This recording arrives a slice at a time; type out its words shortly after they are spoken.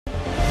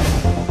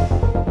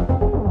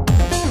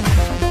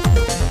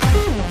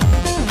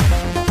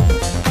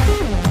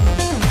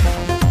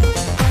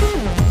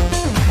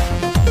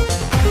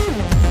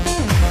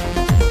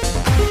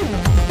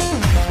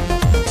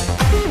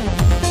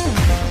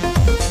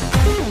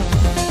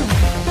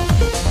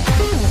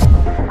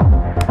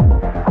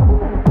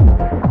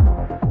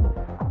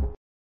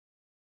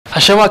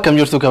Ashama akkam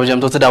jirtu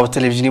kabajamtoota daawwattoota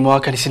televezyiinii mo'aa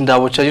kan isin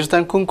daawwachaa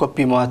jirtan kun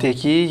qophii mo'aa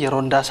teekii yeroo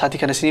hundaa sa'aatii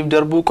kan isiniif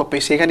darbu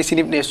qopheessee kan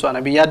isiniif dhiyeessu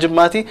ana biyyaa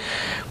Jimmaati.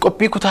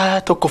 Qophii kutaa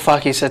 2Ffaa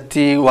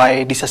keessatti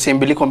waa'ee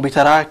disassembilii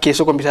kompiitaraa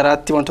keessa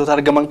kompiitaraatti wantoota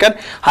argaman kan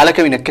haala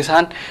kamiin akka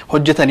isaan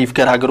hojjetaniif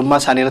garaagarummaa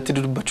isaanii irratti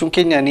dubbachuun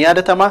keenya ni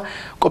yaadatama.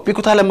 Qophii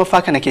kutaa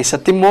 2Ffaa kana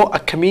keessatti immoo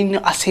akkamiin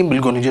assembil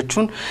goonu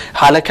jechuun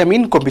haala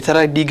kamiin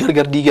kompiitara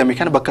gargar diigame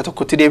kan bakka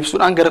tokkotti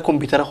deebisuudhaan gara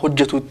kompiitara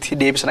hojjetuutti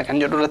deebisna kan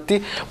jedhu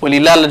irratti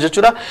waliin ilaalla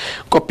jechuudha.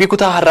 Qophii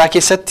kutaa har'aa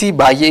keessatti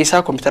baay'ee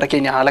isaa kompiitara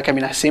keenya haala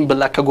kamiin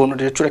assembil akka goonu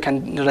jechuudha kan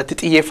irratti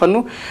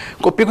xiyyeeffannu.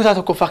 Qophii kutaa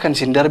 2Ffaa kan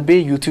isin darbee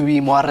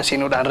YouTube mo'arra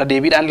seenuudhaan irra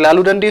deebiidhaan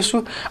ilaaluu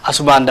dandeessu.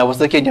 Asumaan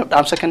daawwattoota keenyaaf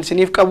dhaamsa kan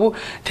isiniif qabu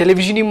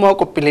televezyiinii mo'aa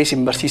qophiilee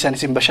isin barsiisan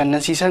isin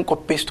bashannansiisan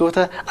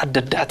qopheessitoota adda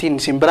addaatiin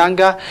isin biraan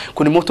ga'a.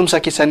 Kun immoo tumsa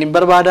keessan hin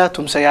barbaada,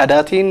 tumsa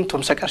yaadaatiin,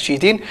 tumsa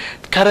qarshiitiin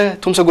kara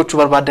tumsa gochuu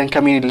barbaadan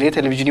kamiin illee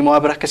televezyiinii mo'aa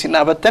bira akka isin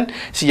dhaabattan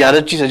si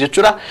yaadachiisa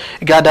jechuudha.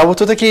 Egaa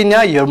daawwattoota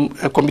keenya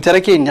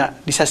kompiitara keenya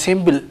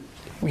disassembil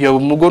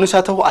yommuu goonu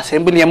isaa ta'u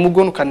assembil yommuu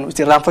goonu kan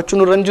itti raanfachuu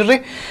nurra hin jirre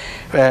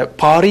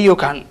paawarii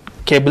yookaan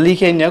keebilii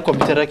keenya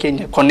kompiitara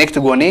keenya connect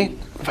goonee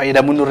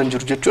fayyadamuun nurra hin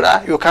jiru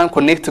jechuudha. Yookaan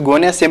connect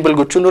goonee assembil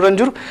gochuun nurra hin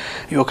jiru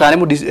yookaan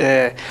immoo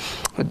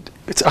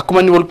akkuma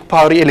inni wal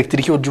paawarii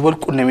elektirikii wajjin wal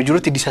qunnamee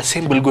jirutti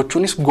disassembil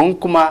gochuunis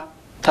gonkumaa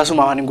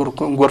tasuma waan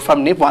hin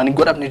gorfamneef waan hin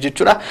godhamne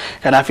jechuudha.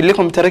 Kanaaf illee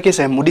kompiitara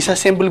keessa yommuu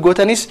disassembil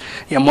gootanis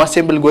yommuu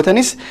assembil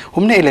gootanis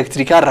humna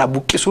elektirikaa irraa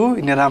buqqisuu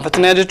inni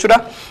raanfatina jechuudha.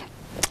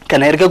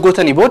 Kana erga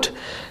gootanii booda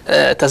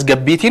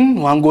tasgabbiitiin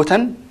waan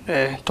gootan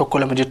tokko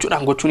lama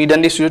jechuudhaan gochuu ni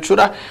dandeessu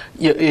jechuudha.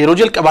 Yeroo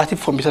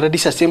jalqabaatiif kompiitara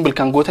disassembil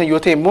kan gootan yoo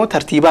ta'e immoo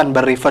tartiibaan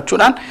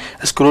barreeffachuudhaan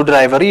screw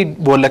driverii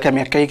boolla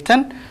kamii akka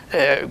hiiktan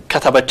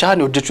katabachaa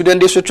hojjechuu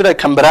dandeessu jechuudha.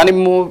 Kan biraan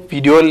immoo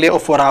viidiyoo illee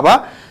of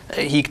waraabaa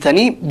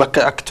hiiktanii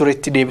bakka akka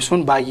turetti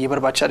deebisuun baay'ee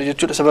barbaachisaadha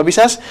jechuudha. Sababi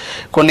isaas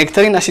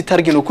konnekteriin asitti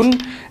arginu kun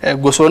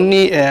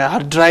gosoonni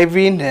hard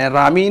drivein,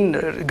 raamiin,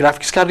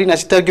 graphics cardiin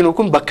asitti arginu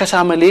kun bakka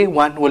isaa malee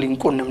waan waliin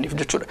qunnamneef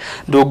jechuudha.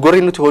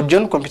 Dogoggorri nuti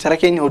hojjennu kompiitara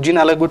keenya hojiin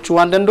ala gochuu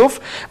waan danda'uuf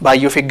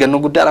baay'ee of eeggannoo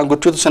guddaadhaan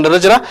gochuutu sanarra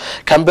jira.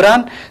 Kan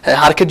biraan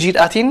harka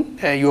jiidhaatiin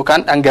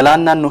yookaan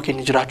dhangala'aan naannoo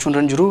keenya jiraachuu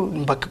hin jiru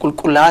bakka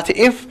qulqullaa'aa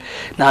ta'eef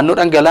naannoo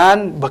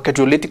dhangala'aan bakka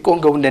ijoollee xiqqoon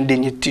gahuu hin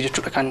dandeenyetti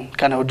jechuudha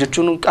kana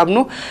hojjechuu hin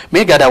qabnu.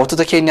 Meegaa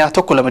daawwattoota keenya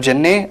tokko lama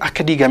jennee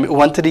akka diigame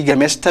wanta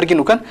diigame asitti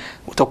arginu kan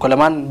tokko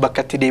lamaan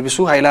bakka itti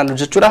deebisuu haa ilaallu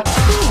jechuudha.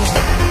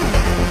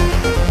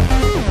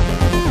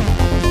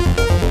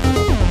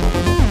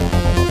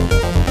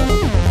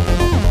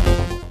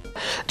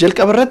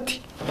 Jalqaba irratti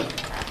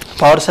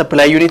power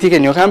supply unit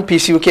keenya yookaan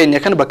PCU keenya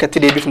kan bakka itti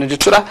deebifnu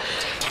jechuudha.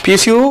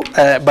 PCU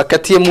bakka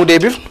itti yemmuu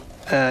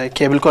deebifnu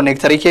cable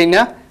connectorii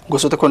keenya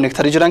gosoota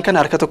connectorii jiran kan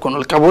harka tokkoon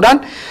ol qabuudhaan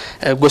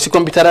gosi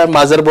kompiitara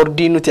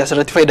motherboardii nuti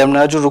asirratti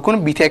fayyadamnaa jirru kun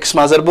BTX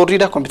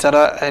motherboardiidha.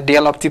 Kompiitara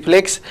Dell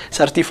Optiplex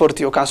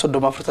 3040 yookaan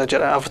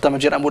 3040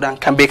 jedhamuudhaan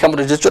kan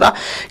beekamudha jechuudha.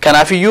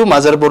 Kanaafiyyuu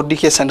motherboardii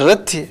keessan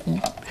irratti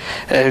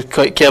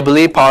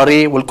keebilii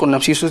paawarii wal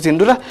qunnamsiisuutiin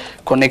dura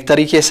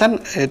connectorii keessan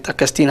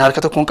akkasitiin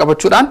harka tokkoon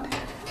qabachuudhaan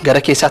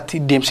gara keessaatti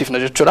deemsifna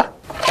jechuudha.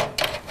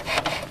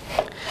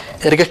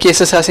 Erga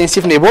keessa isaa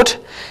seensifnee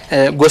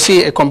booda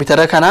gosi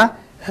kompiitara kanaa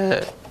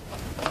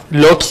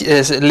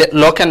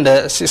lock and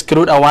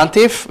screw waan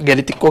ta'eef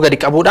gadi xiqqoo gadi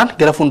qabuudhaan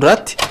gara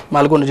fuulduraatti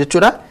maal goona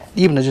jechuudha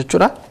dhiibna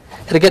jechuudha.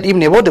 Erga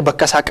dhiibnee booda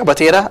bakka isaa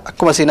qabateera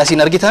akkuma isin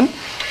asiin argitan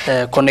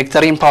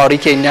konnekteriin paawarii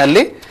keenyaa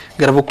illee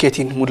gara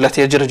bukkeetiin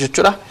mul'atee jira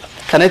jechuudha.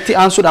 Kanatti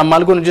aansuudhaan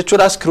maal goona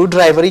jechuudha screw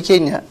driverii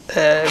keenya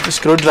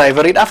screw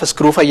driveriidhaaf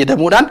screw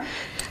fayyadamuudhaan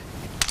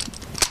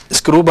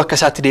screw bakka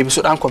isaatti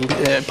deebisuudhaan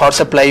power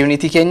supply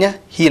unit keenya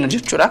hiina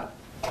jechuudha.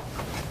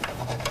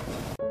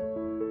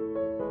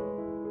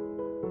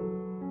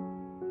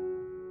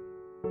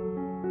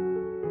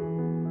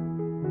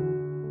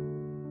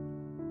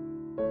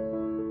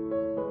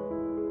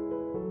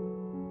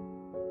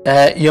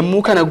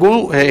 Yommuu kana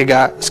goonu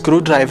egaa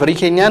screw driverii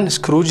keenyaan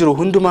screw jiru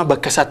hundumaa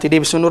bakka isaatti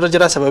deebisuun irra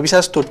jira. Sababi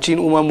isaas tochiin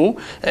uumamu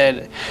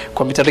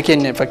kompiitarri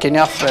keenya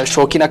fakkeenyaaf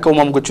shookiin akka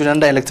uumamu gochuu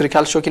danda'a,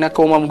 electrical shookiin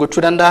akka uumamu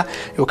gochuu danda'a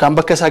yookaan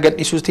bakka isaa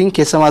gadhiisuutiin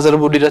keessa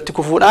motherboard irratti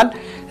kufuudhaan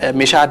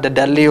meeshaa adda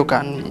addaallee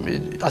yookaan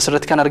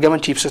asirratti kan argaman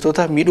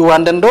chiipsitoota miidhuu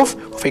waan danda'uuf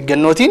of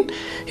eeggannootiin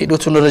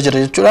hidhuutu irra jira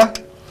jechuudha.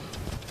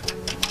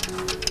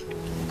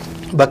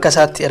 Bakka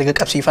isaatti erga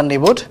qabsiifannee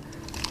booda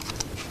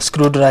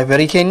screw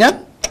driverii keenyaan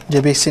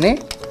jabeessinee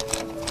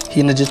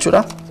hiina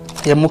jechuudha.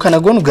 Yommuu kana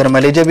goonu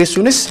garmalee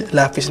jabeessuunis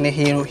laaffisnee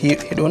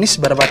hidhuunis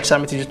barbaachisaa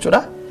miti jechuudha.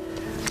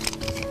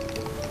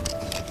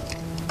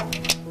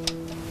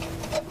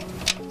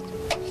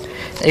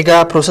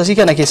 Egaa piroosesii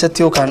kana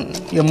keessatti yookaan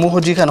yommuu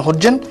hojii kana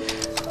hojjennu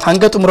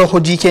hanga xumura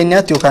hojii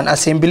keenyaatti yookaan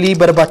assembilii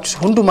barbaachisu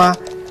hundumaa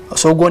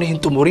osoo goone hin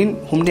xumuriin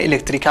humna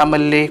elektirikaa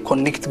malee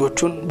connect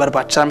gochuun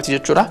barbaachisaa miti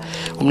jechuudha.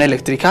 Humna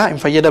elektirikaa hin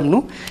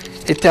fayyadamnu.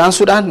 Itti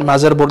aansuudhaan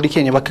motherboardii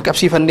keenya bakka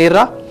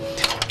qabsiifanneerra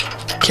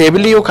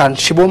keebilii yookaan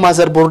shiboo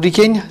motherboardii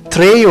keenya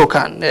tray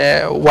yookaan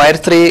wire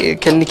tray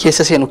kenni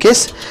keessa seenu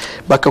keessa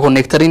bakka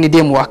connectorii ni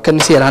deemu akka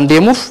inni seeraan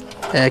deemuuf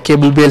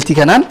cable beltii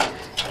kanaan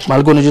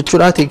maal goona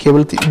jechuudha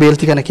keebili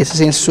beeltii kana keessa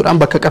seensisuudhaan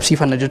bakka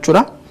qabsiifanna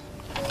jechuudha.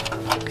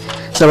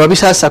 Sababi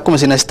isaas akkuma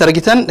isin asitti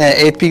argitan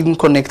 8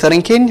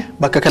 connectorin keenya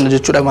bakka kana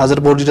jechuudha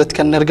motherboard irratti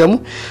kan argamu.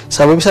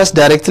 Sababi isaas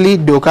directly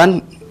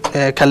yookaan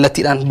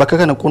kallattiidhaan bakka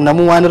kana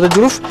qunnamuu waan irra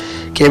jiruuf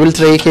keebili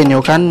tray keenya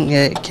yookaan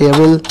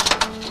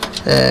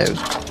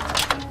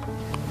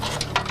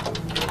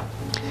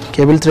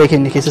keebili tray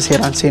keenya keessa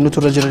seeraan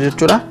seenutu irra jira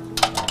jechuudha.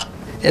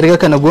 Erga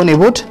kana goone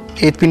booda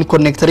 8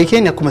 connectorii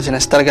keenya akkuma isin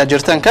asitti argaa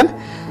jirtan kan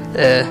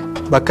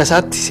bakka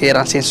isaatti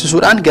seeraan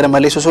seensisuudhaan gara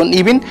malee osoo hin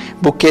dhiibin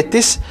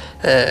bukkeettis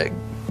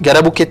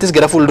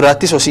gara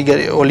fuulduraattis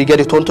olii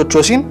gadi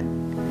toontochoosiin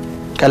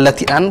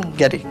kallattiidhaan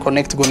gadi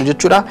connect goonu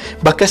jechuudha.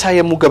 Bakka isaa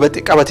yommuu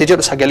qabatee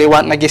jedhu sagalee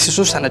waan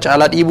dhageessisuuf sana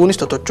caalaa dhiibuunis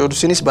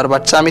totochoosuunis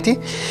barbaachisaa miti.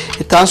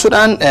 Itti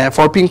aansuudhaan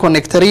 4-pin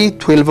connectorii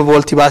 12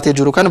 voltii baatee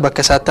jiru kana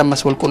bakka isaatti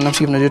ammas wal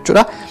quunnamsiifna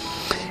jechuudha.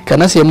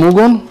 Kanas yommuu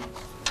goonu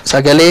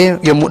sagalee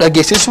yommuu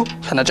dhageessisu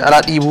sana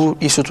caalaa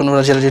dhiisuutu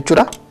nurra jira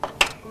jechuudha.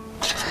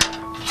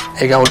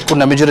 Egaa wal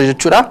quunnamee jira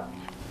jechuudha.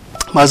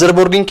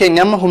 Motherboardiin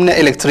keenya amma humna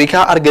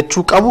elektirikaa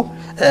argachuu qabu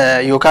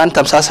yookaan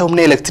tamsaasa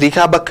humna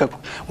elektirikaa bakka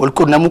wal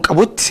quunnamuu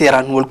qabutti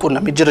seeraan wal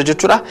quunnamee jira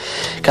jechuudha.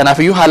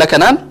 Kanaafiyyuu haala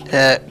kanaan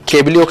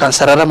keebilii yookaan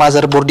sarara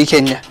motherboardii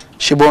keenya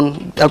shiboon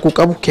dhaquu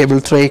qabu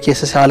keebil tray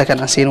keessa haala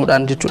kanaan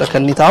seenuudhaan jechuudha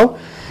kan inni taa'u.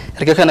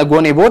 Erga kana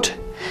goonee booda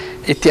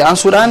itti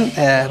aansuudhaan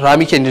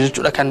raamii keenya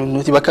jechuudha kan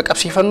nuti bakka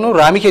qabsiifannu.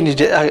 Raamii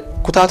keenya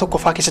kutaa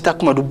 1Ffaa keessatti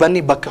akkuma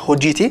dubbanne bakka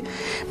hojiiti.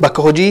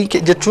 Bakka hojii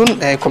jechuun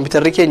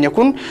kompiitarri keenya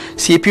kun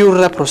CPU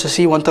irra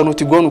processii wanta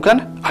nuti goonu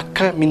kan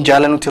akka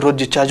minjaala nuti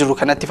hojjechaa jirru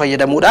kanatti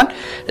fayyadamuudhaan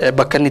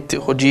bakka inni itti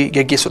hojii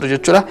geggeessudha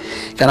jechuudha.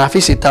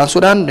 Kanaafis itti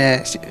aansuudhaan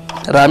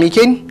raamii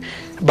keenya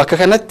bakka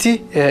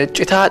kanatti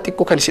citaa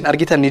xiqqoo kan isin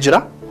argitan ni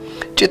jira.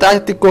 Citaa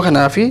xiqqoo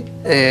kanaafi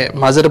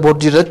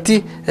motherboard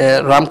irratti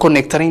RAM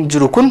connectorin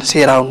jiru kun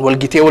seeraan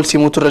walgitee wal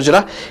simuutu irra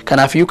jira.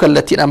 Kanaafiyyuu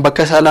kallattiidhaan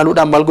bakka isaa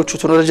ilaaluudhaan maal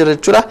gochuutu irra jira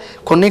jechuudha.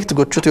 Connect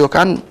gochuutu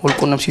yookaan wal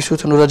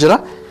quunnamsiisuutu irra jira.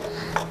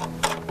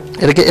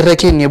 Erga irra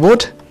keenya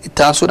booda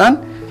itti aansuudhaan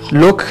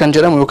lock kan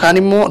jedhamu yookaan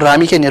immoo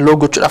raamii keenya lock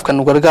gochuudhaaf kan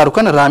nu gargaaru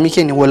kana raamii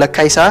keenya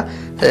walakkaa isaa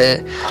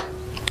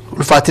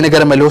ulfaatina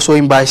gara malee osoo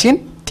hin baay'isin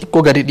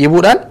xiqqoo gadi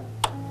dhiibuudhaan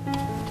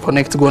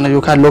connect goona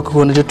yookaan lock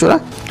goona jechuudha.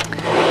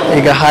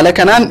 Egaa haala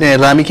kanaan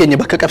raamii keenya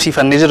bakka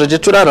qabsiifannee jira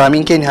jechuudha.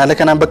 Raamiin keenya haala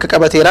kanaan bakka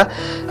qabateera.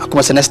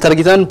 Akkuma isin asitti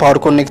argitan power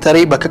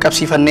connectorii bakka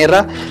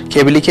qabsiifanneerra.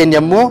 Keebilii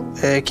keenya immoo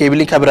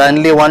keebilii kabiraan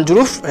illee waan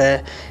jiruuf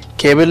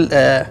keebil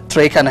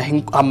tray kana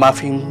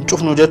ammaaf hin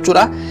cufnu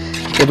jechuudha.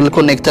 Keebil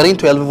connectoriin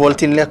 12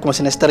 voltiin illee akkuma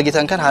isin asitti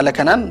argitan kan haala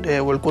kanaan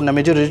wal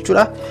quunnamee jira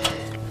jechuudha.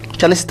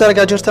 Kan asitti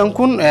argaa jirtan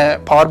kun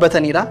power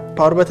buttonidha.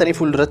 Power buttonii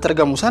fuulduratti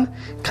argamu san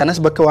kanas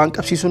bakka waan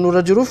qabsiisuun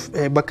irra jiruuf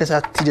bakka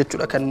isaatti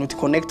jechuudha kan nuti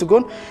connect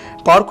goon.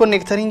 Power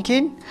connectorin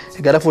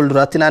keenya gara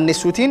fuulduraatti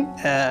naannessuutiin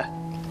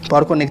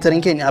power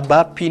connectorin keenya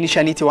abbaa pin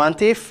 5ti waan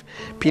ta'eef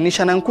pin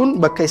 5 kun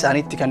bakka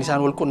isaaniitti kan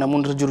isaan wal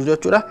quunnamuun irra jiru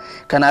jechuudha.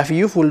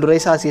 Kanaafiyyuu fuuldura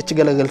isaa asitti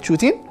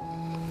galagalchuutiin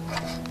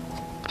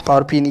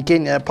power pin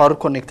keenya power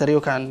connectorii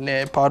yookaan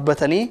power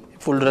buttonii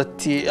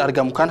fuulduratti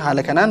argamu kan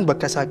haala kanaan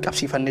bakka isaa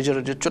qabsiifannee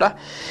jira jechuudha.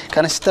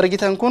 Kan asitti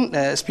argitan kun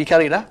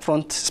speakeridha.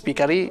 Front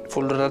speakerii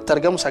fuulduratti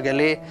argamu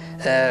sagalee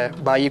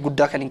baay'ee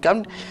guddaa kan hin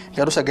qabne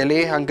garuu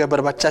sagalee hanga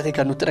barbaachisaa ta'e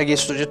kan nutti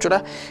dhageessisu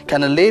jechuudha.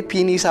 Kanallee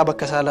pinii isaa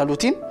bakka isaa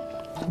ilaaluutiin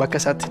bakka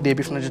isaatti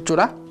deebifna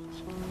jechuudha.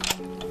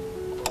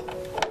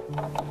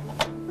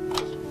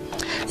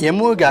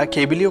 Yemmuu egaa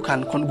keebilii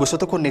yookaan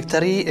gosoota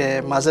connectorii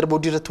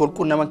motherboard irratti wal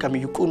quunnaman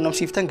kamiyyuu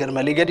quunnamsiiftan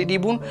garmalee gadi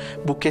dhiibuun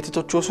bukkeetti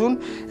tochoosuun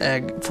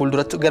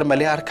fuulduratti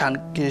garmalee harkaan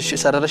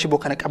sarara shiboo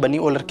kana qabanii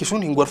ol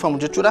harkisuun hin gorfamu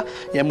jechuudha.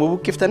 Yemmuu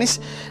buqqiftanis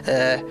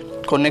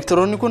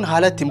connectoroonni kun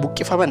haala ittiin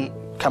buqqifaman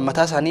kan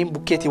mataa isaanii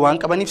bukkeetii waan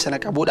qabaniif sana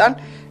qabuudhaan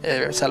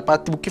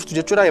salphaatti buqqiftu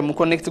jechuudha. Yemmuu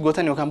connect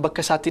gootan yookaan bakka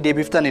isaatti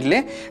deebiftan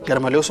illee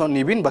garmalee osoo hin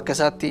dhiibin bakka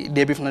isaatti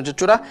deebifna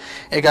jechuudha.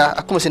 Egaa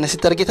akkuma isin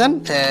asitti argitan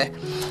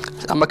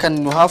amma kan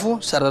nu haafu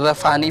sarara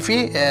faanii fi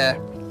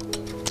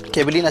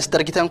keebiliin asitti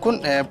argitan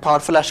kun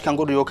power flash kan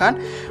godhu yookaan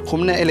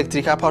humna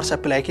elektirikaa power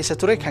supply keessa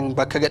ture kan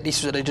bakka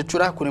gadhiisudha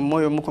jechuudha. Kun immoo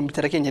yommuu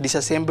kompiitara keenya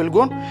disassemble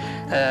goon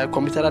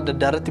kompiitara adda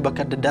addaa irratti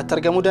bakka adda addaatti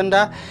argamuu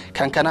danda'a.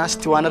 Kan kana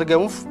asitti waan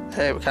argamuuf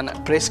kana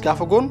press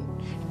gaafa goon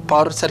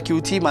power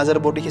circuit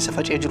motherboard keessa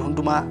faca'ee jiru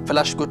hundumaa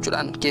flash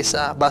gochuudhaan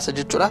keessa baasa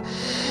jechuudha.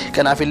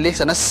 Kanaaf illee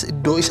sanas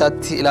iddoo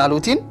isaatti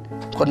ilaaluutiin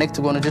connect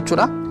goona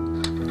jechuudha.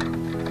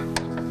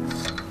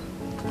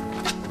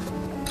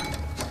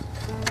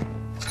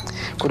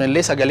 Kun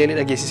illee sagalee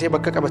dhageessisee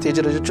bakka qabatee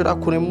jira jechuudha.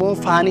 Kun immoo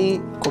faanii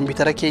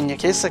kompiitara keenya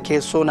keessa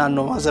keessoo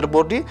naannoo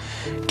motherboard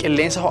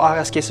qilleensa ho'aa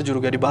as keessa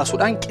jiru gadi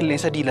baasuudhaan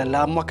qilleensa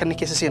diilallaa ammoo akka inni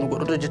keessa seenu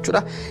godhudha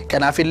jechuudha.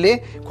 Kanaaf illee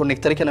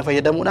connectorii kana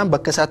fayyadamuudhaan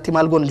bakka isaatti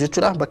maal goona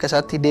jechuudha. Bakka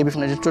isaatti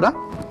deebifna jechuudha.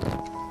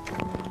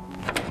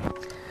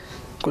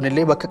 Kun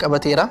illee bakka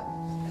qabateera.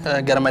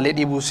 Garmalee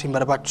dhiibuus hin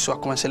barbaachisu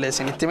akkuma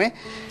isinitti hime.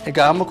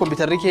 Egaa amma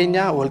kompiitarri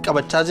keenya wal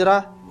qabachaa jira.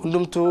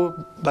 Hundumtuu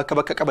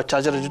bakka qabachaa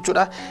jira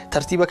jechuudha.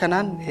 Tartiiba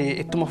kanaan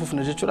ittuma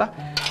fufna jechuudha.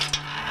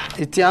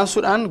 Itti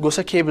aansuudhaan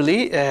gosa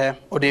keebilii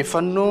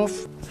odeeffannoo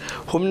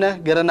humna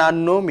gara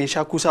naannoo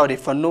meeshaa kuusaa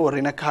odeeffannoo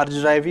warreen akka hard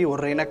drive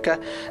warreen akka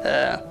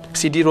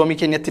CD-ROM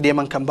keenyatti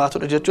deeman kan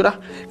baatudha jechuudha.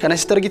 Kan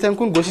asitti argitan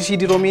kun gosi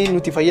CD-ROM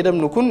nuti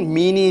fayyadamnu kun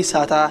mini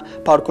SATA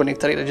power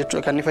connectoridha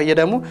jechuudha. Kan inni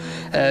fayyadamu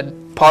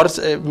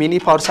mini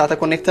power SATA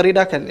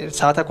connectoridha. Kan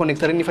SATA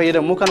connector inni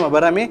fayyadamu kanuma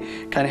barame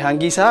kan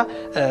hangi isaa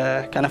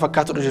kana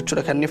fakkaatudha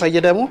jechuudha. Kan inni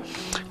fayyadamu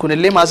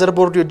kunillee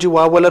motherboard wajjin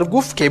waan wal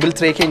arguuf cable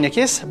tray keenya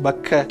keessa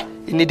bakka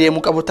inni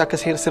deemu qabutti akka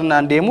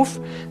sirnaan deemuuf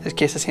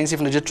keessa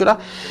seensifna jechuudha.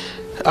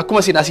 Akkuma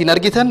asiin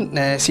argitan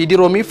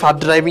CD-ROM fi hard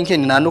drive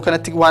keenya naannoo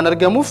kanatti waan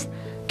argamuuf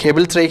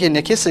cable tray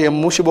keenya keessa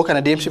yommuu shiboo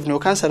kana deemsifnu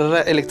yookaan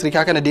sarara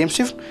elektirikaa kana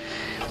deemsifnu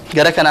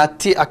gara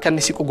kanaatti akka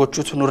inni siqu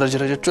gochuutu nurra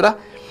jira jechuudha.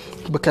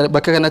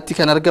 Bakka kanatti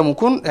kan argamu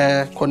kun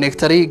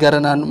connectorii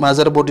gara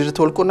motherboard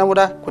irratti wal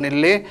qunnamudha.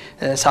 Kunillee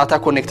SATA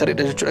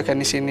connectoridha jechuudha.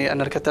 Kan isin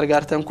harkatti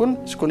argitan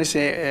kunis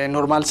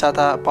normal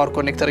SATA power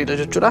connectoridha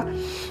jechuudha.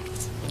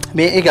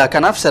 Mee egaa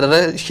kanaaf sarara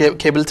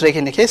cable tray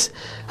keenya keessa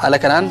haala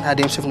kanaan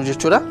adeemsifnu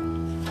jechuudha.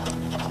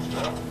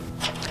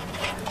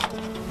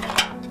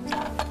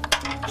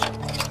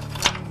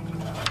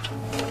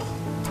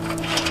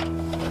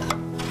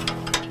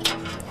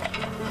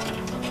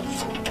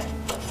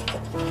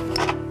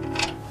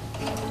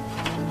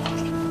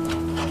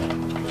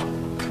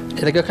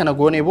 Erga kana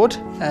goonee booda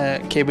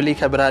keebilii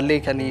kabiraallee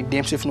kan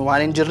deemsifnu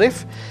waan hin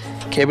jirreef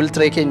cable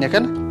tray keenya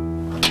kana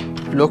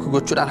lock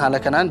gochuudhaan haala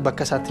kanaan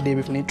bakka isaatti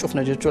deebifnee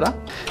cufna jechuudha.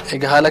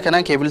 Egaa haala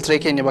kanaan cable tray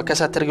keenya bakka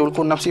isaatti erga wal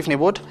quunnamsiifne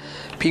booda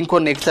pin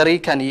connectorii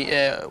kan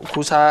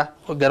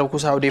gara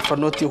kuusaa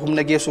odeeffannootti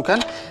humna geessu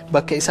kan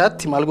bakka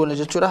isaatti maal goona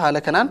jechuudha.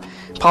 Haala kanaan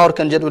power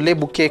kan jedhullee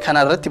bukkee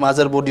kana irratti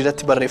motherboard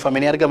irratti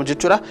barreeffamee argama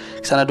jechuudha.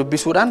 Sana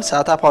dubbisuudhaan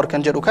SATA power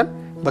kan jedhu kan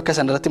bakka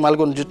sana irratti maal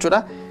goona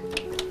jechuudha.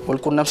 Wal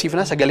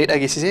quunnamsiifna sagalee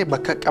dhageessisee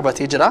bakka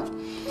qabatee jira.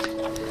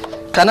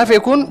 Kanaaf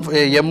kun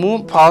yommuu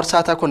power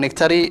SATA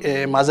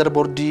connectorii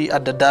motherboard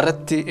adda addaa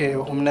irratti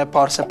humna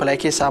power supply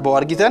keessaa bahu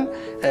argitan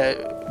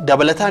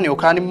dabalataan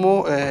yookaan immoo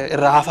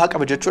irraa hafaa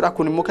qaba jechuudha.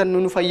 Kun immoo kan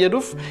nu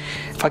fayyaduuf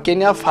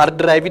fakkeenyaaf hard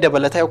drive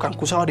dabalataa yookaan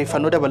kuusaa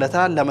odeeffannoo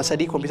dabalataa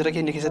 2-3 kompiitara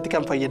keenya keessatti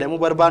kan fayyadamuu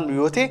barbaannu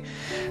yoo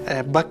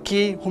ta'e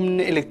bakki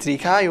humna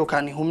elektirikaa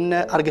yookaan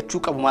humna argachuu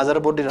qabu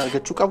motherboard irraa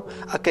argachuu qabu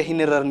akka hin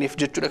hir'arneef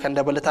jechuudha. Kan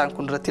dabalataan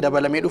kun irratti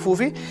dabalamee dhufuu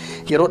fi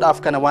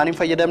yeroodhaaf kana waan hin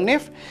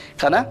fayyadamneef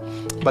kana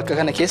bakka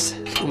kana keessa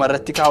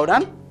dhumarratti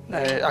kaa'uudhaan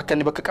akka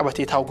inni bakka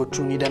qabatee taa'u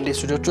gochuu ni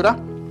dandeessu jechuudha.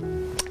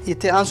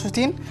 Itti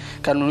aansuutiin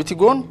kan nuti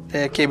goon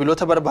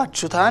keebiloota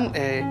barbaachisu ta'an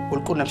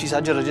wal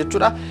quunnamsiisaa jirra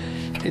jechuudha.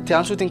 Itti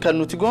aansuutiin kan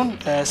nuti goon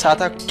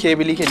SATA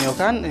keebilii keenya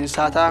yookaan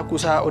SATA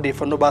kuusaa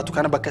odeeffannoo baatu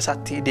kana bakka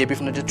isaatti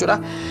deebifna jechuudha.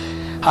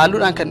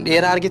 Haalluudhaan kan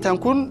dheeraa argitan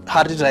kun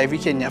hard drive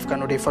keenyaaf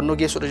kan odeeffannoo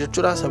geessudha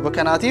jechuudha. Sababa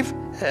kanaatiif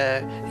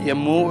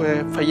yommuu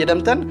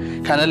fayyadamtan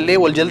kanallee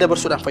wal jala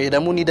dabarsuudhaan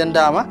fayyadamuu ni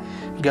danda'ama.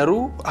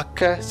 Garuu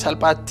akka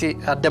salphaatti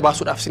adda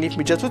baasuudhaaf isiniif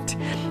mijatutti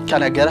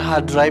kana gara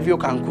hard drive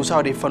yookaan kuusaa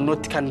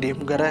odeeffannootti kan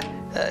deemu gara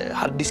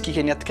hard diskii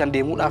keenyatti kan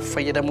deemuudhaaf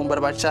fayyadamuun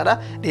barbaachisaadha.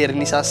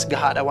 Dheerinni isaas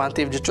gahaadha waan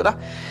ta'eef jechuudha.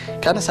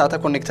 Kana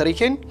SATA connectorii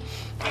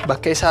keenya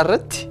bakka isaa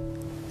irratti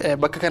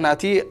bakka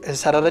kanaatti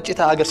sarara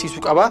citaa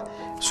agarsiisuu qaba.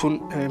 Sun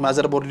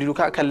motherboard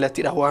duukaa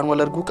kallattiidhaan waan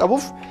wal arguu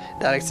qabuuf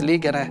directly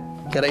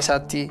gara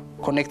isaatti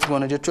connect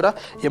goona jechuudha.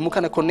 Yommuu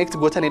kana connect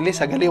gootan illee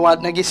sagalee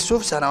waan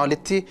dhageessisuuf sana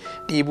walitti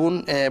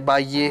dhiibuun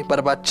baay'ee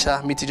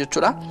barbaachisaa miti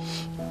jechuudha.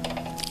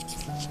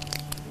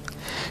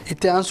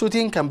 Itti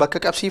aansuutiin kan bakka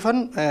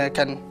qabsiifan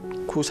kan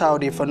kuusaa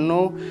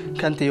odeeffannoo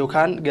kan ta'e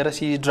yookaan gara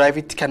CD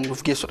drive'itti kan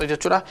nuuf geessudha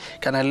jechuudha.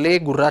 Kanallee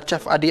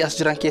gurraachaaf adii as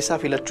jiran keessaa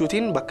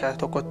filachuutiin bakka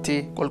tokkotti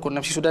wal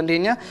quunnamsiisuu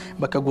dandeenya.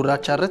 Bakka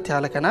gurraachaa irratti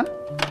haala kanaan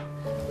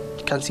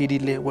kan CD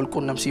illee wal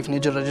quunnamsiifnee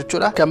jirra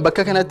jechuudha. Kan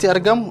bakka kanatti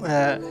argamu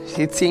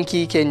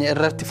heatsinkii keenya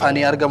irratti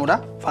faanii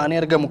argamudha.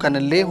 Faanii argamu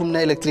kanallee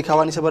humna elektirikaa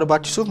waan isa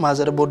barbaachisuuf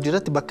motherboard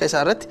irratti bakka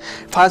isaa irratti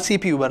fan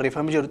CPU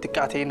barreeffamee jiru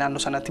xiqqaatee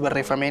naannoo sanatti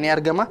barreeffamee ni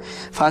argama.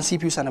 Fan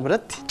CPU sana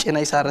biratti cina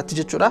isaa irratti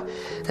jechuudha.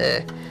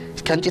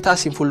 Kan citaa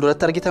isin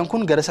fuulduratti argitan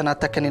kun gara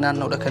sanaatti akka inni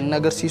naanna'udha kan inni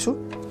agarsiisu.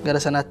 Gara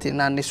sanaatti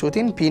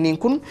naannessuutiin piiniin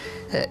kun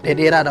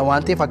dheeraadha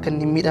waan ta'eef akka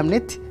inni hin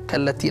miidhamnetti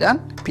kallattiidhaan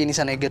piinii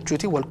sana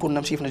eeggachuutiin wal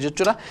quunnamsiifna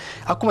jechuudha.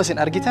 Akkuma isin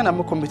argitan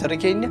amma kompiitarri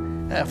keenya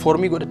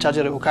foormii godhachaa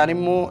jira yookaan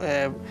immoo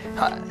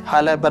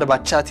haala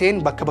barbaachisaa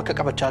ta'een bakka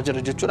qabachaa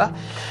jira jechuudha.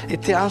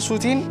 Itti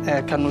aansuutiin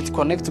kan nuti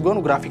connect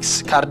goonu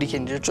graphics card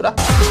keenya jechuudha.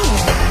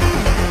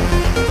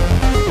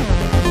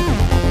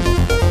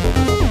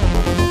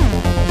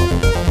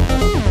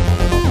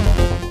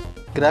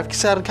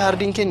 Graphics card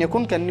keenya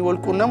kun kan inni wal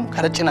quunnamu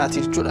kara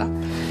cinaati jechuudha.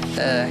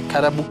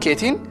 Kara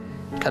bukkeetiin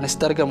kan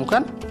asitti argamu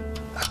kan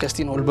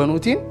akkasitiin ol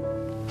banuutiin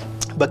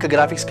bakka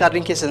graphics card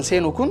keessan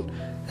seenu kun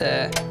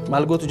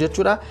maal gootu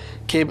jechuudha.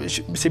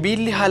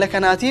 Sibiilli haala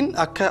kanaatiin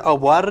akka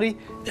awwaarri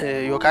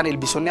yookaan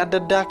ilbiisonni adda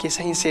addaa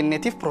keessa hin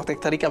seenneetiif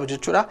protectorii qaba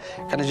jechuudha.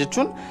 Kana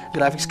jechuun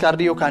graphics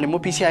card yookaan immoo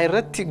PCI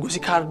irratti gosi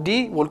kaardii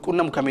wal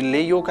quunnamu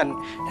kamillee yookaan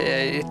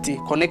itti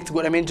connect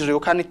godhamee jiru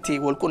yookaan itti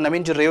wal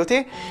quunnamee jiru yoo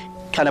ta'e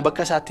kana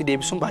bakka isaatti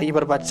deebisuun baay'ee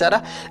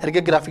barbaachisaadha.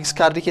 Erga graphics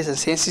card keessa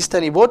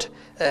seensistanii booda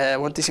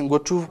wanti isin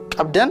gochuu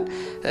qabdan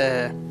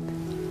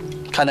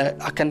kana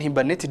akka hin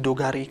bannetti iddoo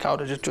gaarii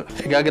kaa'udha jechuudha.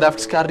 Egaa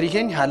graphics card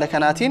keenya haala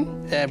kanaatiin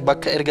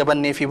bakka erga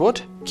bannee fi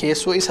booda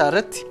keessoo isaa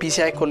irratti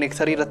PCI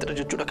connectorii irratti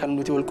jechuudha kan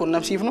nuti wal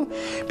quunnamsiifnu.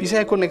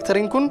 PCI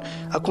connectoriin kun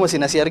akkuma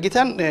isin asii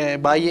argitan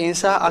baay'een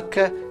isaa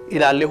akka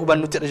ilaallee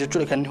hubannutti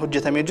jechuudha kan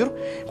hojjetamee jiru.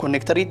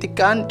 Connectorii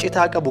xiqqaan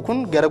citaa qabu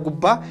kun gara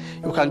gubbaa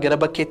yookaan gara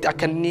bakkeetti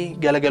akka inni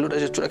galagaludha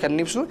jechuudha kan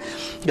ibsu.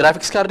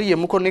 Graphics card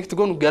yemmuu connect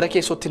goonu gara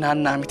keessootti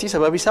naannaa miti.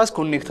 Sababi isaas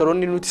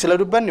connectoroonni nuti sila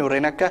dubbanne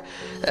warreen akka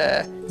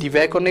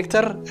DVI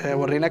connector,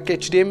 warreen akka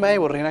HDMI,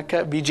 warreen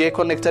akka VGA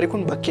connectorii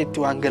kun bakkeetti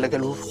waan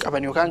galagaluu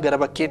qaban yookaan gara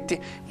bakkeetti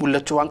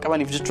mul'achuu waan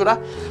qabaniif jechuudha.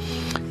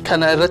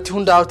 Kana irratti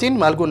hundaa'uutiin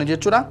maal goona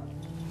jechuudha.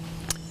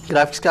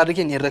 Graphics card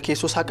keenya irra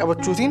keessoo isaa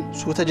qabachuutiin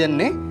suuta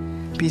jennee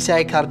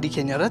PCI card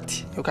keenya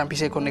irratti yookaan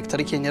PCI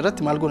connectorii keenya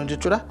irratti maal goona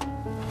jechuudha.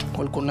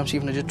 Wal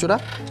quunnamsiifna jechuudha.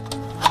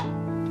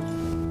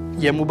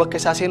 Yemmuu bakka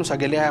isaa seenu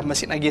sagalee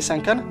ammas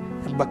dhageessan kana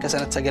bakka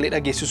sanatti sagalee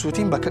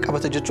dhageessisuutiin bakka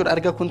qabata jechuudha.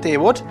 Erga kun ta'ee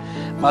booda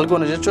maal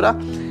goona jechuudha.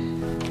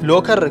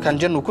 Locker kan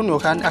jennu kun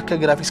yookaan akka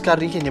graphics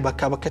card keenya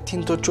bakka bakkatti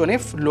hin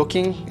tochooneef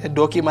locking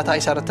dookii mataa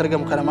isaa irratti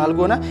argamu kana maal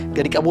goona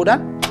gadi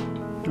qabuudhaan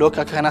lock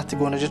akka kanaatti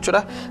goona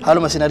jechuudha.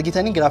 Haaluma isin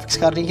argitanii graphics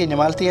card keenya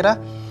maal ta'eera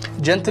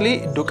gently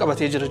iddoo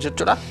qabatee jira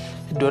jechuudha.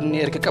 Iddoon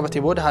erga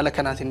qabatee booda haala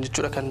kanaatiin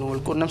jechuudha kan nu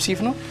wal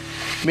quunnamsiifnu.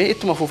 Mee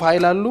ittuma fufaa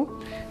ilaallu.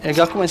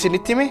 Egaa akkuma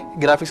isinitti hime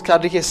graphics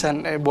card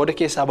keessan booda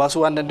keessaa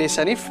baasuu waan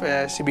dandeessaniif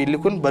sibiilli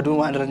kun baduu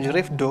waan irra hin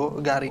jirreef iddoo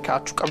gaarii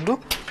kaa'achuu qabdu.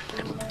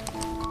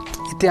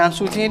 Itti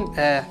aansuutiin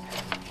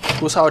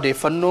kuusaa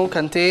odeeffannoo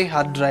kan ta'e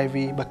hard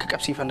drive bakka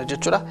qabsiifanna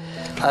jechuudha.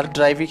 Hard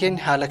drive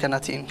keenya haala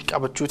kanaatiin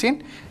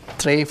qabachuutiin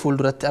tray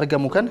fuulduratti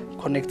argamu kan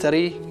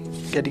connectorii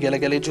gadi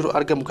galagalee jiru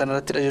argamu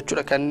kanarrattidha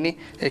jechuudha kan inni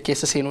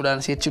keessa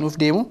seenuudhaan seechinuuf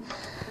deemu.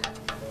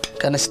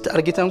 Kan asitti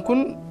argitan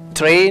kun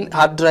train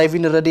hard drive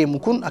irra deemu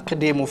kun akka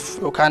deemuuf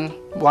yookaan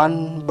waan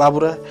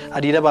baabura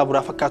hadiida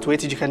baaburaa fakkaatu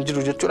wayiiti kan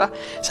jiru jechuudha.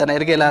 Sana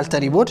erga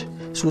ilaaltanii booda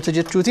suuta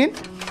jechuutiin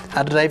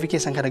hard drive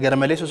keessan kana gara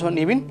malee osoo hin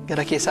dhiibin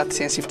gara keessaatti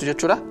seensiftu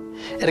jechuudha.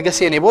 Erga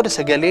seenee booda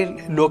sagalee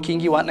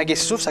lockingii waan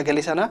dhageessisuuf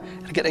sagalee sana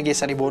erga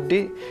dhageessanii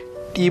booddee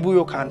dhiibuu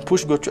yookaan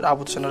push gochuu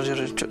dhaabutu sana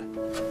jira jechuudha.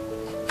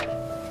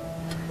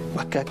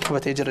 Bakka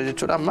qabatee jira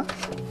jechuudha amma.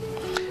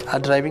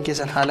 Hard drive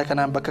keessan haala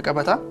kanaan bakka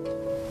qabata.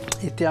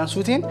 Itti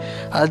aansuutiin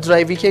hard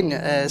drive keenya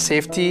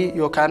safety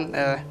yookaan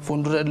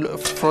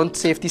front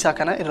safety isaa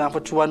kana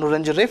irraanfachuu waan nurra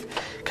hin jirreef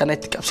kana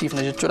itti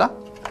qabsiifna jechuudha.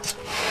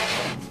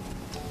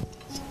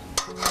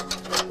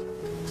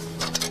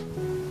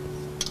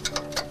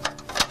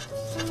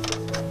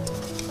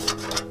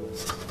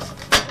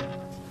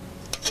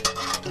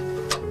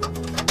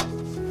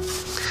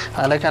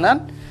 Haala kanaan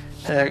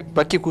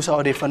bakki kuusaa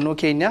odeeffannoo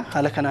keenya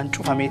haala kanaan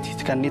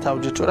cufameeti kan inni taa'u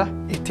jechuudha.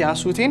 Itti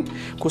aansuutiin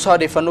kuusaa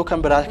odeeffannoo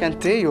kan biraa kan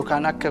ta'e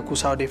yookaan akka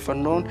kuusaa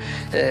odeeffannoon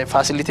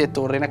facilitate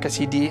warreen akka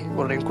CD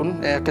warreen kun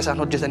akka isaan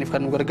hojjetaniif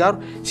kan nu gargaaru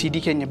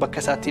CD keenya bakka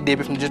isaatti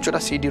deebifnu jechuudha.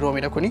 CD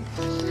roomidha kuni.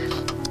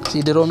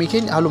 CD roomii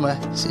keenya haaluma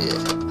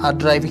hard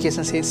drive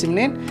keessan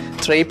seensifneen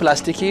tray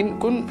pilaastikiin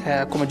kun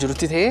akkuma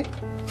jirutti ta'ee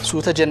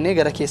suuta jennee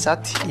gara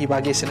keessaatti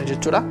dhiibaa geessina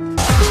jechuudha.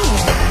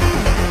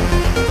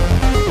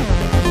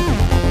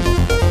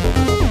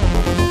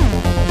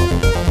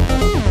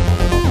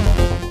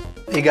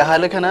 Egaa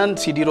haala kanaan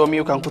CD roomii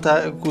yookaan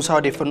kuusaa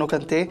odeeffannoo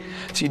kan ta'e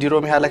CD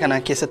roomii haala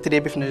kanaan keessatti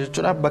deebifna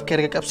jechuudha. Bakka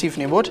erga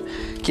qabsiifne booda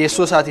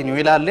keessoo isaatiin yoo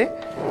ilaalle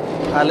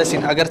haala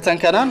isin agartan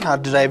kanaan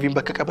hard drive'n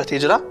bakka qabatee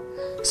jira.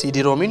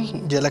 CD roomiin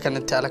jala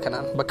kanatti haala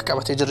kanaan bakka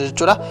qabatee jira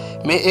jechuudha.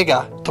 Mee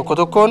egaa tokko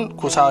tokkoon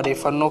kuusaa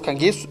odeeffannoo kan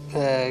geessu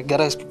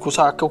gara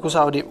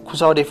kuusaa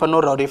odeeffannoo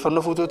irraa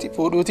odeeffannoo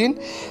fuudhuutiin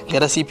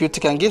gara CPU'tti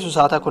kan geessu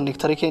SATA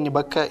connectorii keenya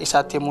bakka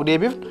isaatti yemmuu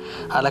deebifnu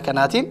haala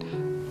kanaatiin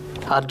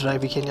hard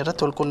drive keenya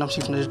irratti wal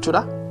quunnamsiifna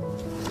jechuudha.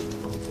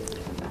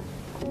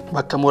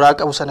 Bakka muraa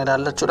qabu sana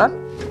ilaallachuudhaan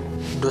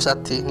iddoo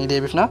isaatti ni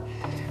deebifna.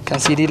 Kan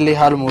CD illee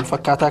haaluma wal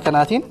fakkaataa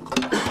kanaatiin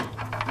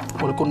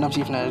wal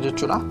quunnamsiifna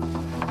jechuudha.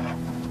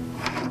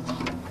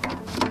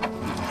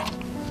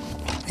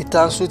 Itti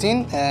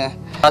aansuutiin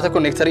SATA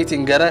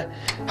connectoriitiin gara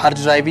hard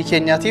drive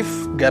keenyaatiif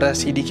gara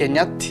CD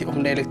keenyaatti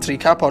humna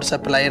elektirikaa power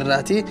supply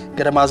irraati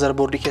gara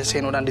motherboard keessa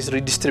seenuudhaan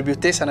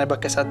distribute sana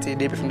bakka isaatti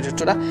deebifnu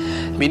jechuudha.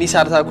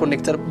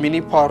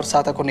 Mini power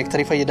SATA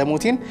connectorii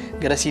fayyadamuutiin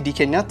gara CD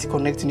keenyaatti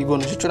connect ni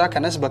goonu jechuudha.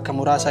 Kanas bakka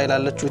muraasaa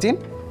ilaallachuutiin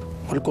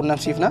wal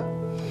quunnamsiifna.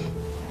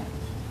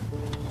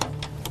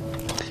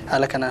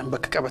 haala kanaan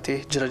bakka qabatee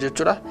jira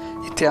jechuudha.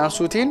 Itti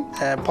aansuutiin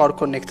power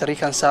connectorii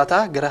kan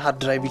saataa gara hard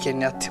drive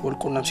keenyaatti wal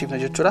quunnamsiifna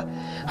jechuudha.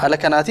 Haala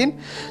kanaatiin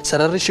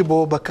sararri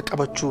shiboo bakka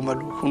qabachuu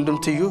malu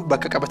hundumtiyyuu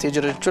bakka qabatee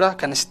jira jechuudha.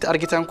 Kan asitti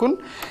argitan kun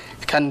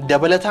kan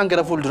dabalataan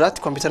gara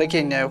fuulduraatti kompiitara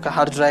keenya yookaan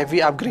hard drive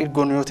upgrade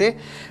goonu yoo ta'e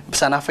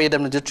sanaaf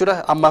fayyadamna jechuudha.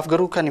 Ammaaf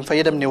garuu kan hin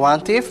fayyadamne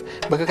waan ta'eef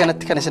bakka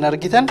kanatti kan isin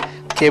argitan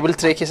cable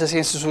tray keessa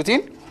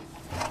seensisuutiin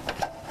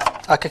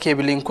akka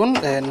keebiliin kun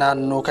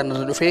naannoo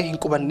kanarra dhufee hin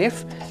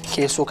qubanneef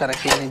keessoo kana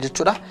keenya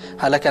jechuudha.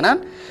 Haala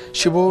kanaan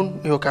shiboon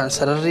yookaan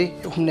sararri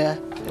humna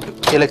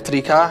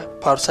elektrikaa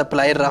power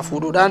supply irraa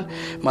fuudhuudhaan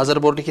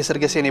motherboard keessa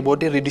erga seenee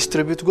booddee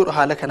redistribute godhu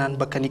haala kanaan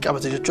bakka ni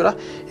qabata jechuudha.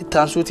 Itti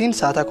aansuutiin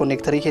SATA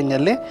connectorii keenya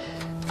illee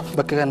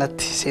bakka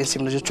kanatti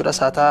seensifna jechuudha.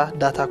 SATA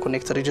data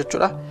connectorii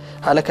jechuudha.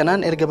 Haala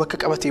kanaan erga bakka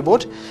qabatee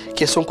booda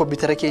keessoon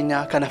kompiitara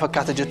keenya kana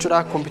fakkaata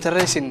jechuudha.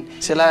 Kompiitara isin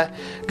sila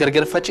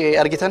gargar faca'ee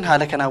argitan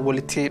haala kanaan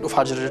walitti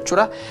dhufaa jira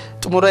jechuudha.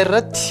 Xumura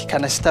irratti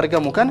kan asitti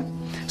argamu kana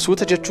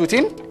suuta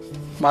jechuutiin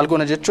maal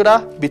goona jechuudha.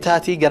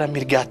 Bitaatii gara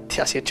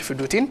mirgaatti asii achi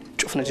fiduutiin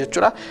cufna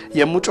jechuudha.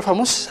 Yommuu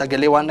cufamus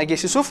sagalee waan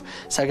dhageessisuuf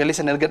sagalee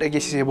sana erga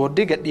dhageessisee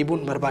booddee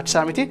gadhiibuun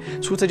barbaachisaa miti.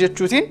 Suuta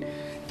jechuutiin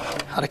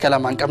harka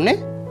lamaan qabne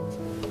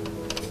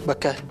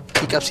bakka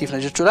qabsiifna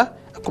jechuudha.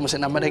 Akkuma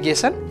isin amma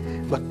dhageessan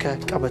bakka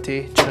qabatee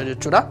jira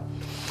jechuudha.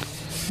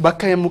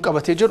 Bakka yommuu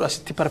qabatee jiru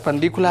asitti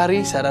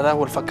perpendiculaarii sarara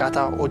wal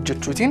fakkaataa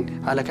hojjechuutiin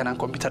haala kanaan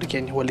kompiitarri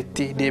keenya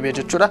walitti deebi'e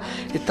jechuudha.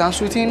 Itti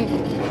aansuutiin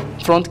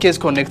front case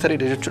connectorii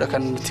jechuudha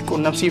kan nuti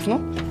quunnamsiifnu.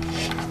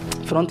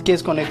 Front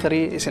case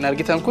connectorii isin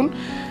argitan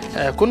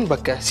kun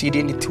bakka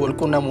CD'n itti wal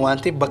quunnamu waan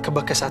ta'eef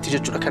bakka isaati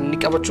jechuudha kan inni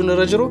qabachuun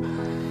irra jiru.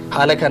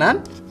 Haala kanaan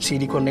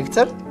CD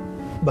connector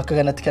bakka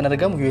kanatti kan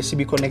argamu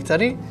USB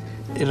connectorii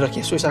irra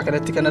keessoo isaa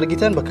kanatti kan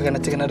argitan bakka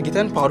kanatti kan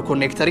argitan power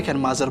connectorii kan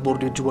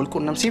motherboard wajjin wal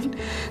quunnamsiifne.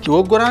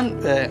 Dogoggoraan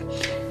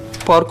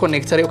power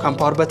connectorii yookaan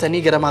power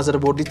batanii gara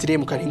motherboarditti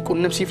deemu kan hin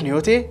quunnamsiifne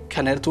yoo ta'e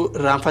kanartuu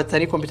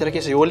raanfatanii kompiitara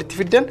keessa yoo walitti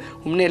fiddan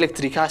humna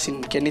elektrikaa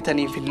isin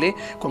kennitaniif illee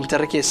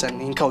kompiitara keessan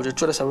hin ka'u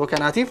jechuudha. Sababa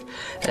kanaatiif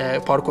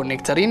power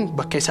connectoriin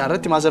bakka isaa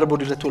irratti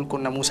motherboard irratti wal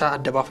quunnamuu isaa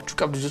adda baafachuu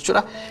qabdu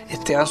jechuudha.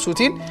 Itti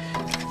aansuutiin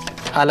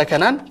haala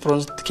kanaan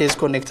front case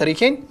connectorii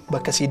keenya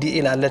bakka CD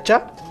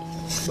ilaallachaa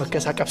bakka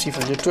isaa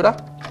qabsiifna jechuudha.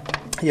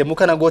 Yommuu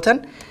kana gootan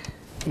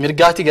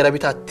mirgaatii gara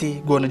bitaatti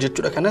goona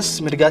jechuudha.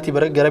 Kanas mirgaatii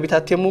gara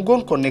bitaatti yommuu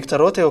goon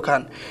konneektaroota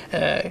yookaan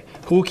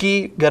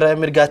huukii gara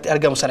mirgaatti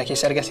argamu sana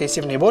keessa erga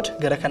seensifnee booda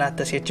gara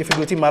kanaatti asii achi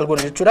fiduutiin maal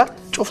goona jechuudha.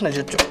 Cufna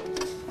jechuudha.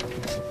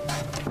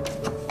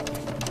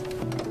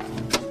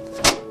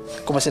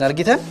 Akkuma isin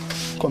argitan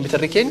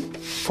kompiitarri keenya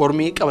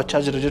foormii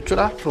qabachaa jira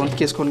jechuudha. Front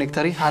case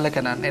connectorii haala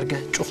kanaan erga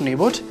cufnee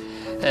booda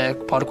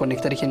power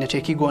connectorii keenya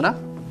cheekii goona.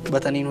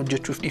 Bataniin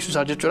hojjechuuf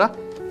dhiisuusaa jechuudha.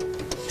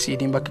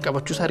 CD'n bakka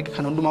qabachuusaa erga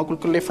kan hundumaa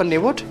qulqulleeffannee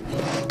booda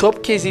top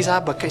case isaa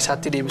bakka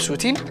isaatti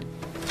deebisuutiin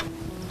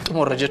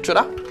xumurra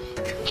jechuudha.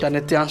 Kan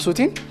itti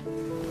aansuutiin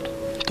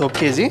top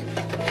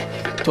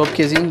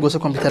case'n gosa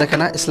kompiitara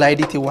kanaa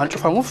slaayidiitiin waan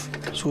cufamuuf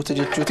suuta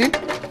jechuutiin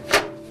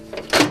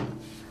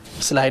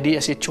slaayidii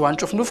asii achi waan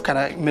cufnuuf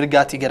kana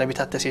mirgaatii gara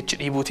bitaatti asii achi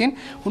dhiibuutiin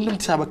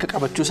hundumti isaa bakka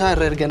qabachuusaa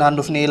irra erga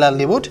naannofnee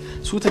ilaallee booda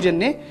suuta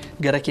jennee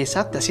gara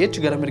keessaatti asii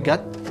achi gara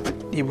mirgaatti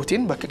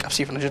dhiibuutiin bakka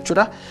qabsiifna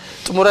jechuudha.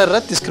 Xumura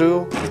irratti screw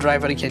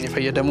driverii keenya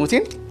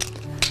fayyadamuutiin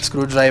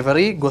screw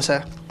driverii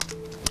gosa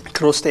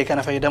cross ta'e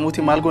kana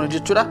fayyadamuutiin maal goona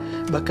jechuudha.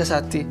 Bakka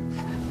isaatti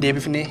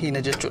deebifnee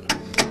hiina jechuudha.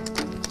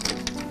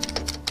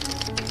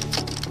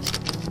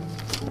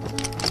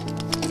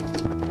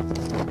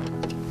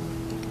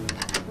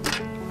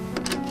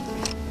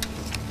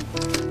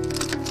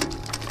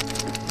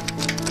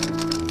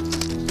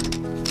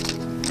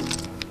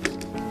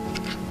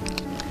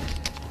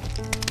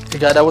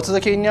 Egaa daawwattoota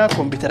keenya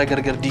kompiitara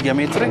gargar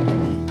diigamee ture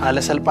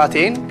haala salphaa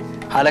ta'een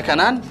haala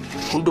kanaan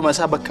hunduma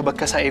isaa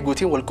bakka isaa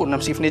eeguutiin wal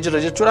quunnamsiifnee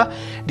jira jechuudha.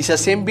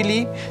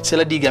 Disassembilii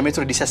sila diigamee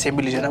ture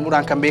disassembilii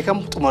jedhamuudhaan kan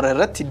beekamu xumura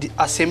irratti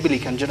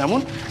assembilii kan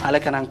jedhamuun haala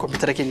kanaan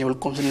kompiitara keenya wal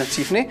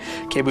quunnamsiifnee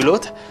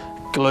keebiloota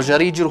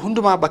closurii jiru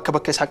hundumaa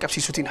bakka isaa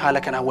qabsiisuutiin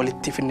haala kanaan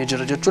walitti fidnee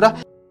jira jechuudha.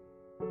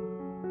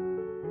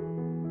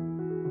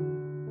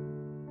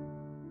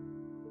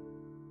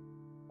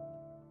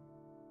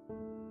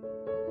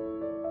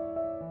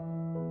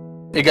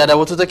 Egaa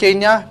daawwattoota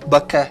keenya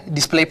bakka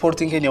display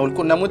portiin keenya wal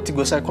quunnamutti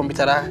gosa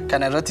kompiitara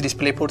kana irratti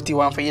display portii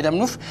waan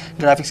fayyadamnuuf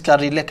graphics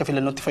card illee akka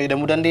filannootti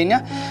fayyadamuu dandeenya.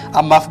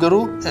 Ammaaf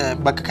garuu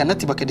bakka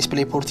kanatti bakka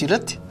display portii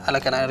irratti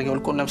haala kanaan erga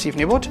wal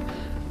quunnamsiifnee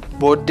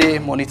booddee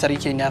monitorii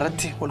keenya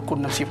irratti wal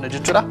quunnamsiifna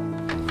jechuudha.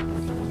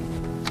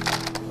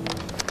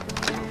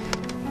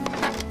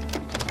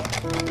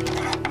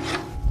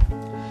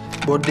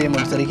 Booddee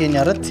monitorii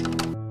keenya irratti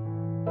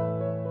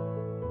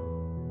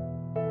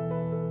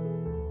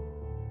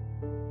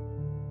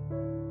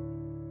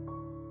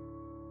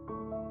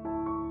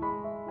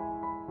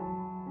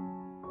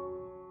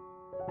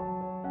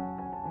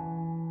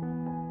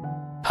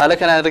haala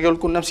kanaan erga wal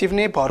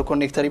quunnamsiifnee power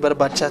connectorii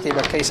barbaachisaa ta'e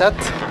bakka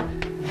isaatti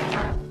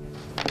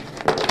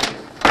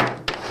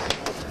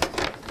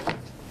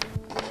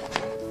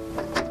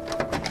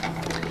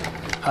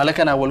haala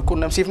kana wal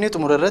quunnamsiifnee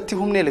xumura irratti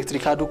humna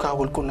elektirikaa duukaa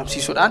wal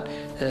quunnamsiisuudhaan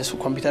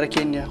kompiitara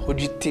keenya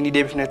hojiitti ni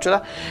deebifna jechuudha.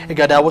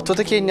 Egaa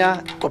daawwattoota keenya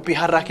qophii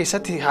har'aa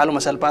keessatti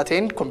haaluma salphaa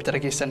ta'een kompiitara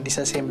keessan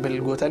disassemble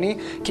gootanii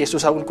keessoo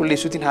isaa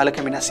qulqulleessuutiin haala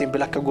kamiin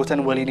assemble akka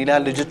gootan waliin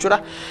ilaallu jechuudha.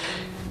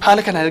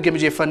 haala kana erga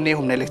mijeeffannee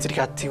humna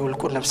elektirikaatti wal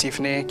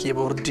quunnamsiifnee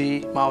kiiboordii,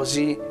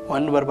 maawuzii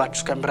waan nu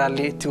barbaachisu kan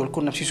biraallee itti wal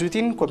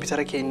quunnamsiisuutiin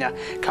kompiitara keenya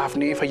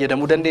kaafnee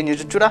fayyadamuu dandeenya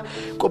jechuudha.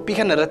 Qophii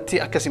kana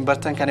irratti akkasiin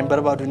bartan kan hin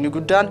barbaadu inni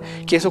guddaan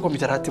keessoo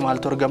kompiitaraatti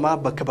maaltu argama,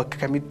 bakka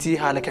kamitti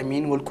haala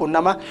kamiin wal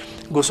quunnama,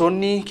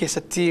 gosoonni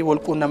keessatti wal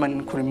quunnaman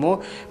kun immoo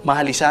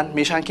maal isaan,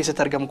 meeshaan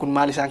keessatti argamu kun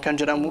maal isaan kan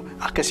jedhamu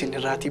akkasiin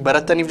irraati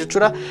barataniif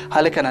jechuudha.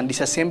 Haala kanaan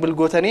disassemble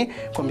gootanii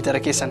kompiitara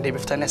keessan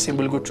deebiftanii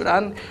assemble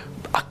gochuudhaan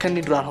akka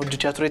inni duraan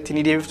hojjechaa turetti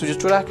ni deebiftu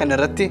jechuudha. Kan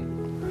irratti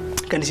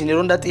kan isin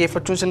yeroo hundaa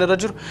xiyyeeffachuun isin irra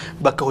jiru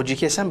bakka hojii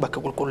keessan bakka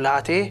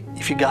qulqullaa'aa ta'e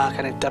ifi gahaa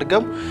kan itti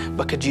argamu,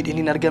 bakka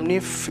jiidhiin hin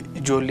argamneef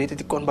ijoollee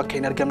xixiqqoon bakka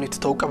hin argamnetti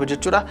ta'uu qaba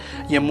jechuudha.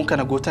 Yommuu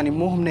kana gootan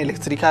immoo humna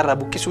elektirikaa irraa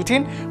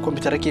buqqisuutiin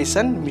kompiitara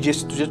keessan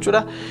mijeessitu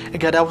jechuudha.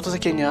 Egaa daawwattoota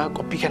keenya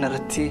qophii kana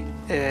irratti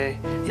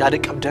yaada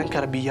qabdan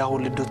karaa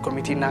biyyaawol.com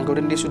naan ga'uu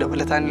dandeessu.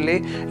 Dabalataan illee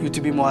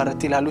YouTube mo'aa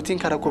irratti ilaaluutiin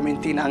karaa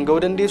komentii naan ga'uu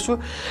dandeessu.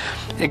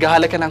 Egaa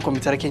haala kanaan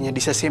kompiitara keenya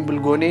disassemble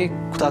goonee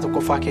kutaa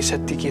 1ffaa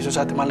keessatti keessoo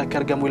isaatti maal akka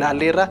argamu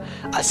ilaalleerra.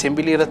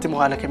 Asseembilii irratti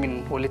haala kamiin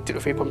walitti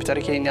dhufee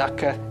kompiitara keenya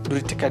akka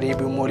duriitti akka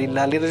deebi'u waliin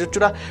ilaalleerra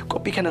jechuudha.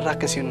 Qophii kanarraa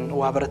akkasiin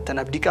waa barattan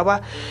abdii qaba.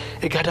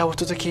 Egaa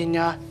daawwattoota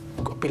keenya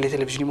qophiilee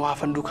televezyiinii mo'aa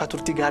fanduukaa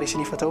turtii gaarii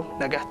isiniif haa ta'u.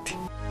 Nagaatti.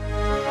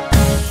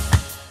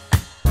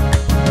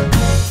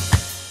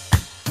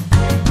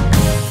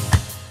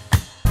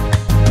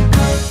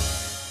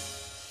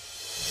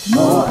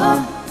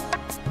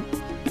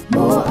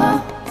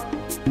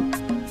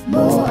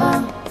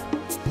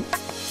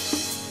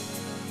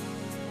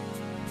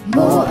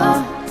 Mo'a